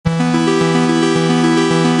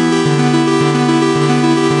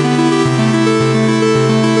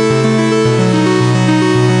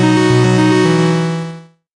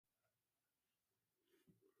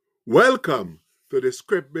Welcome to the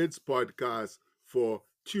ScriptBits podcast for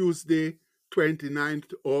Tuesday,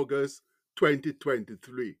 29th August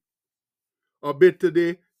 2023. Our bit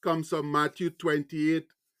today comes from Matthew 28,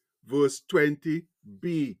 verse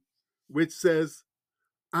 20b, which says,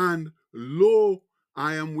 "And lo,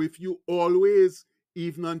 I am with you always,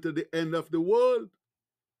 even unto the end of the world."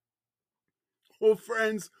 Oh,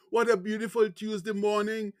 friends, what a beautiful Tuesday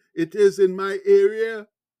morning it is in my area.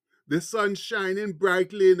 The sun shining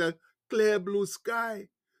brightly in a clear blue sky.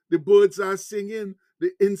 The birds are singing,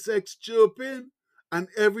 the insects chirping, and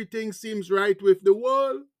everything seems right with the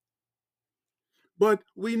world. But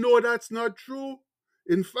we know that's not true.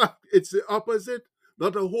 In fact, it's the opposite.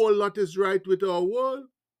 Not a whole lot is right with our world.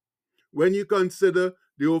 When you consider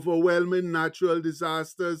the overwhelming natural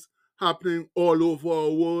disasters happening all over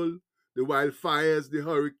our world, the wildfires, the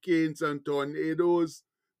hurricanes and tornadoes,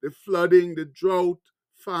 the flooding, the drought,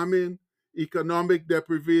 famine, economic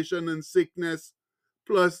deprivation and sickness,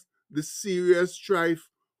 plus the serious strife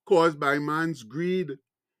caused by man's greed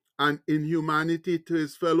and inhumanity to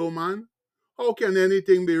his fellow man, how can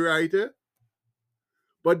anything be righter?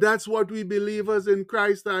 But that's what we believers in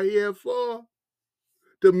Christ are here for,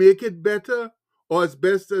 to make it better or as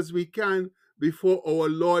best as we can before our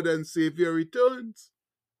Lord and Savior returns.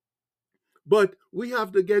 But we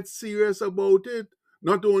have to get serious about it,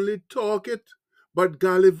 not only talk it, but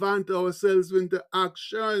gallivant ourselves into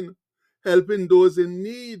action, helping those in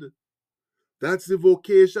need. That's the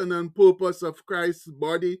vocation and purpose of Christ's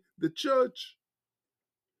body, the church.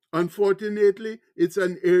 Unfortunately, it's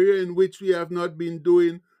an area in which we have not been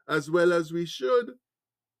doing as well as we should.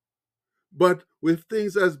 But with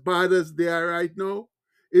things as bad as they are right now,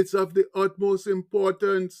 it's of the utmost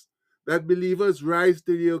importance that believers rise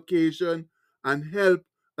to the occasion and help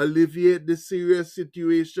alleviate the serious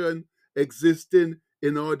situation existing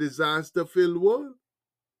in our disaster-filled world.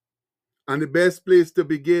 And the best place to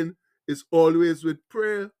begin is always with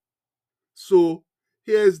prayer. So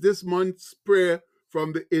here's this month's prayer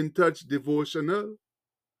from the In Touch devotional.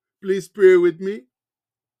 Please pray with me.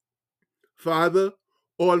 Father,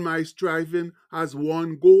 all my striving has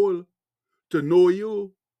one goal: to know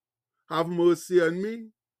you. Have mercy on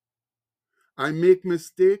me. I make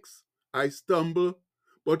mistakes, I stumble,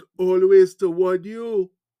 but always toward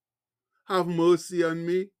you. Have mercy on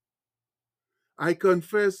me. I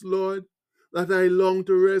confess, Lord, that I long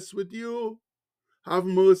to rest with you. Have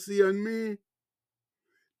mercy on me.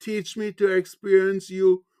 Teach me to experience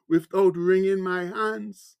you without wringing my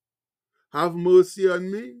hands. Have mercy on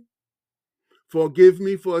me. Forgive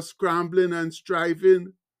me for scrambling and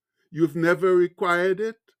striving. You've never required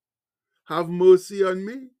it. Have mercy on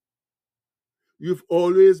me. You've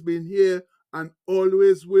always been here and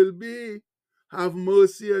always will be. Have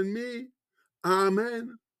mercy on me.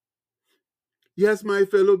 Amen. Yes, my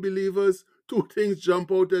fellow believers, two things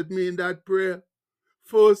jump out at me in that prayer.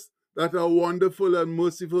 First, that our wonderful and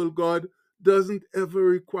merciful God doesn't ever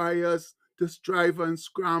require us to strive and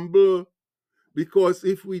scramble, because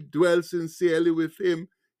if we dwell sincerely with Him,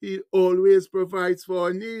 He always provides for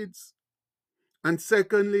our needs. And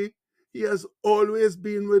secondly, He has always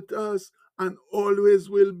been with us and always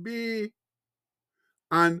will be.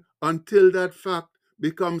 And until that fact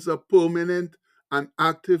becomes a permanent and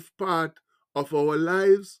active part of our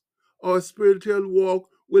lives, our spiritual walk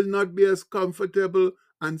will not be as comfortable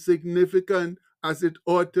and significant as it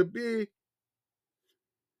ought to be.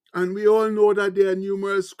 And we all know that there are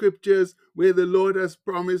numerous scriptures where the Lord has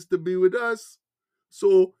promised to be with us.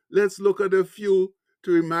 So let's look at a few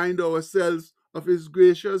to remind ourselves of His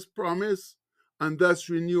gracious promise and thus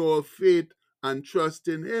renew our faith and trust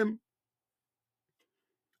in Him.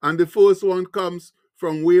 And the first one comes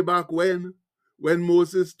from way back when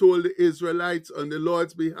Moses told the Israelites on the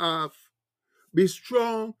Lord's behalf, "Be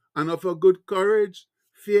strong and of a good courage,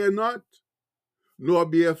 fear not, nor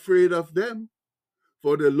be afraid of them.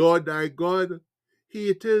 For the Lord thy God, He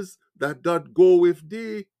it is that doth go with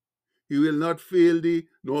thee. He will not fail thee,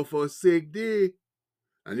 nor forsake thee."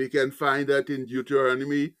 And you can find that in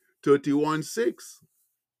Deuteronomy 31:6.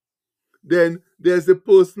 Then there's the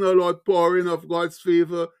personal outpouring of God's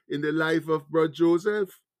favor in the life of Brother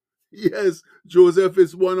Joseph. Yes, Joseph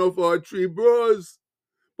is one of our three bros,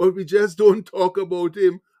 but we just don't talk about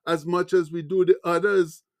him as much as we do the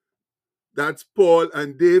others. That's Paul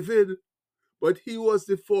and David. But he was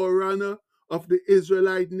the forerunner of the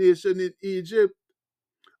Israelite nation in Egypt.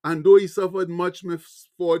 And though he suffered much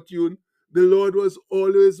misfortune, the Lord was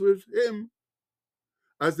always with him.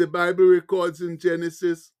 As the Bible records in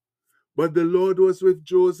Genesis, "But the Lord was with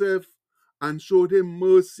Joseph and showed him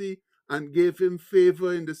mercy and gave him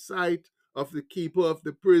favor in the sight of the keeper of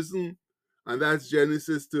the prison. And that's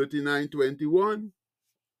Genesis 39:21.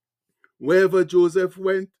 Wherever Joseph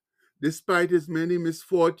went, despite his many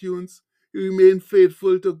misfortunes, he remained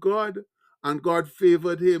faithful to God, and God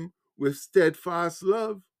favored him with steadfast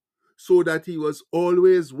love, so that he was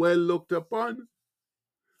always well looked upon.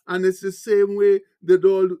 And it's the same way the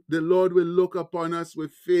Lord will look upon us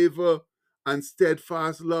with favor and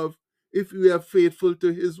steadfast love if we are faithful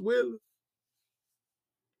to his will.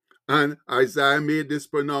 And Isaiah made this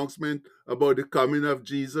pronouncement about the coming of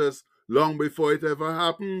Jesus long before it ever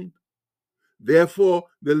happened. Therefore,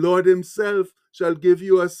 the Lord himself shall give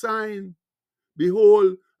you a sign.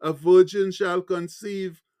 Behold, a virgin shall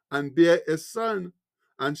conceive and bear a son,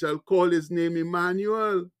 and shall call his name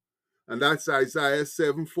Emmanuel. And that's Isaiah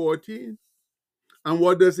 7:14. And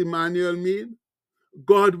what does Emmanuel mean?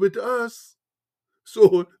 God with us.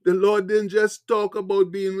 So the Lord didn't just talk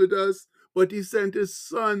about being with us, but he sent his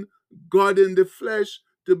son, God in the flesh,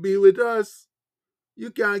 to be with us. You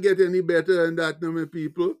can't get any better than that, no, my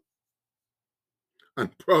people.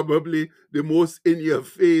 And probably the most in your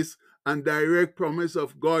face and direct promise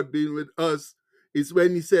of God being with us is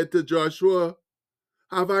when he said to Joshua,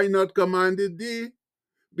 have I not commanded thee?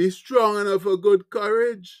 Be strong and of a good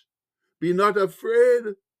courage. Be not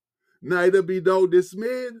afraid, neither be thou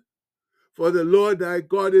dismayed. For the Lord thy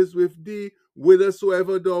God is with thee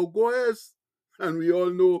whithersoever thou goest. And we all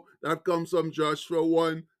know that comes from Joshua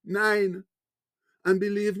 1:9. And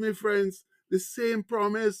believe me, friends, the same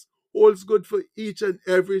promise holds good for each and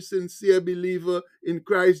every sincere believer in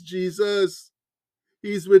Christ Jesus.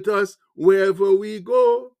 He's with us wherever we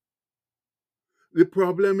go. The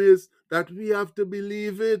problem is that we have to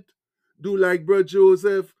believe it, do like Brother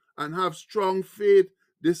Joseph, and have strong faith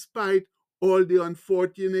despite all the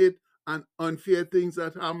unfortunate and unfair things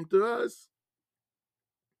that happen to us.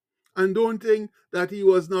 And don't think that he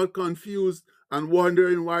was not confused and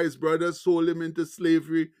wondering why his brothers sold him into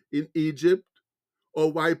slavery in Egypt,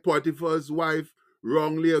 or why Potiphar's wife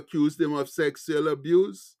wrongly accused him of sexual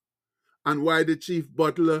abuse, and why the chief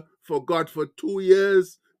butler forgot for 2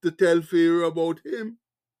 years to tell Pharaoh about him.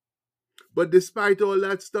 But despite all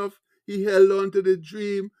that stuff, he held on to the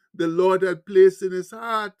dream the Lord had placed in his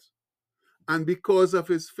heart. And because of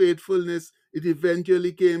his faithfulness, it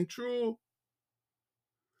eventually came true.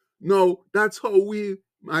 Now, that's how we,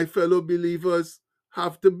 my fellow believers,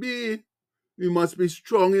 have to be. We must be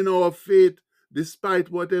strong in our faith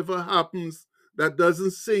despite whatever happens that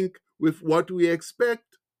doesn't sync with what we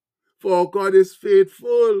expect. For God is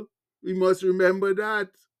faithful. We must remember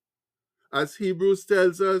that. As Hebrews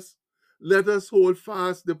tells us, let us hold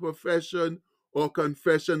fast the profession or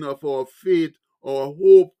confession of our faith or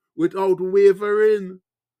hope without wavering.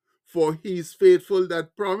 For he is faithful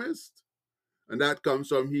that promised. And that comes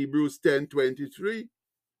from Hebrews 10:23.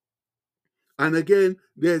 And again,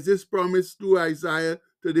 there's this promise through Isaiah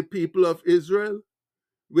to the people of Israel,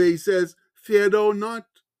 where he says, fear thou not,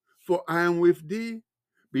 for I am with thee.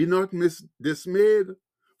 Be not dismayed,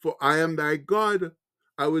 for I am thy God.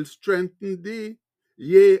 I will strengthen thee.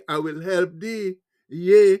 Yea, I will help thee.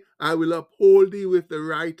 Yea, I will uphold thee with the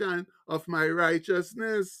right hand of my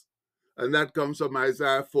righteousness. And that comes from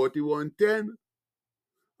Isaiah 41:10.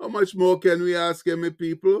 How much more can we ask him,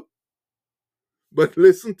 people? But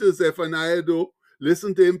listen to Zephaniah, though.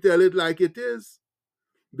 Listen to him tell it like it is.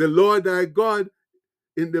 The Lord thy God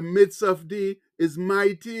in the midst of thee is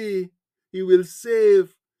mighty. He will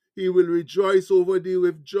save. He will rejoice over thee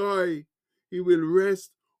with joy. He will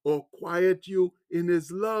rest or quiet you in his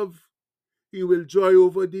love. He will joy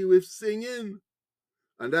over thee with singing.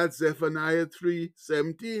 And that's Zephaniah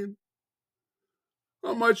 3:17.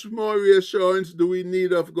 How much more reassurance do we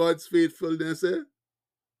need of God's faithfulness, eh?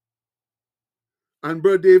 And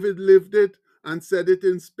Brother David lived it and said it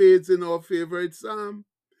in spades in our favorite psalm.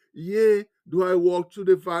 Yea, do I walk through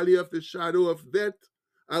the valley of the shadow of death,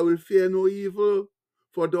 I will fear no evil,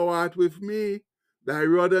 for thou art with me. Thy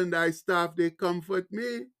rod and thy staff, they comfort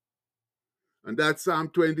me. And that's Psalm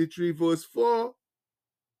 23, verse 4.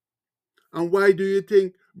 And why do you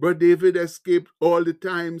think Brother David escaped all the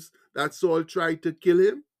times that Saul tried to kill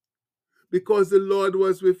him? Because the Lord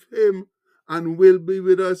was with him and will be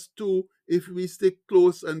with us too if we stick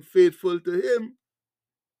close and faithful to him.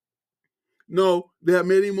 Now, there are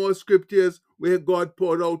many more scriptures where God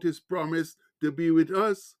poured out his promise to be with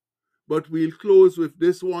us, but we'll close with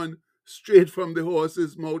this one straight from the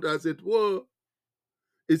horse's mouth, as it were.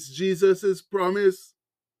 It's Jesus' promise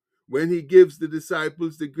when he gives the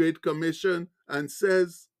disciples the Great Commission and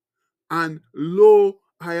says, and lo,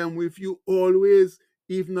 I am with you always,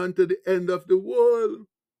 even unto the end of the world.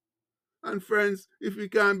 And friends, if we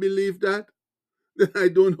can't believe that, then I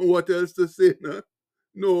don't know what else to say. No?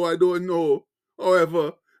 No, I don't know.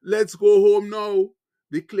 However, let's go home now.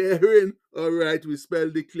 Declaring. All right, we spell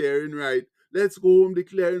declaring right. Let's go home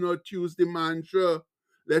declaring our Tuesday mantra,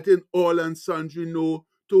 letting all and sundry know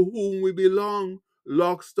to whom we belong,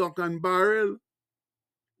 lock, stock, and barrel,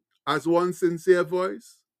 as one sincere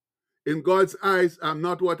voice. In God's eyes, I'm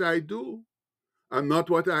not what I do. I'm not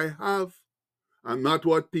what I have. I'm not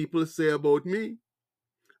what people say about me.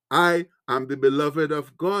 I am the beloved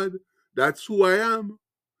of God. That's who I am.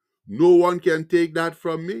 No one can take that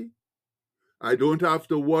from me. I don't have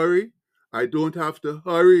to worry. I don't have to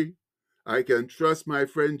hurry. I can trust my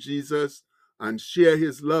friend Jesus and share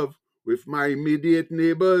his love with my immediate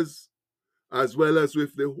neighbors as well as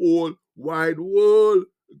with the whole wide world.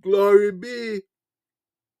 Glory be.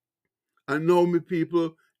 And now, my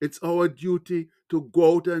people, it's our duty to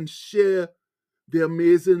go out and share the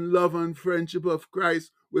amazing love and friendship of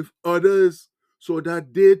Christ with others so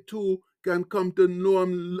that they too can come to know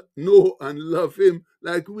and love him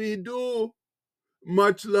like we do.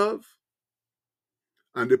 Much love.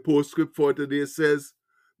 And the postscript for today says,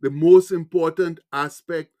 the most important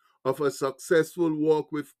aspect of a successful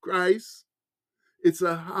walk with Christ, it's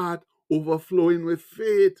a heart overflowing with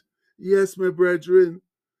faith. Yes, my brethren,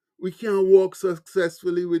 we can't walk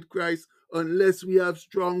successfully with Christ unless we have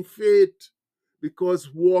strong faith, because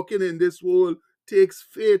walking in this world takes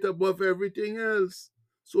faith above everything else.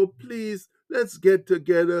 So please, let's get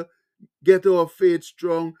together, get our faith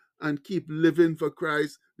strong, and keep living for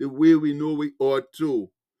Christ the way we know we ought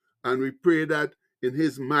to. And we pray that in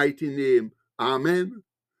his mighty name. Amen.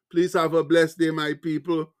 Please have a blessed day, my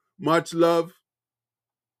people. Much love.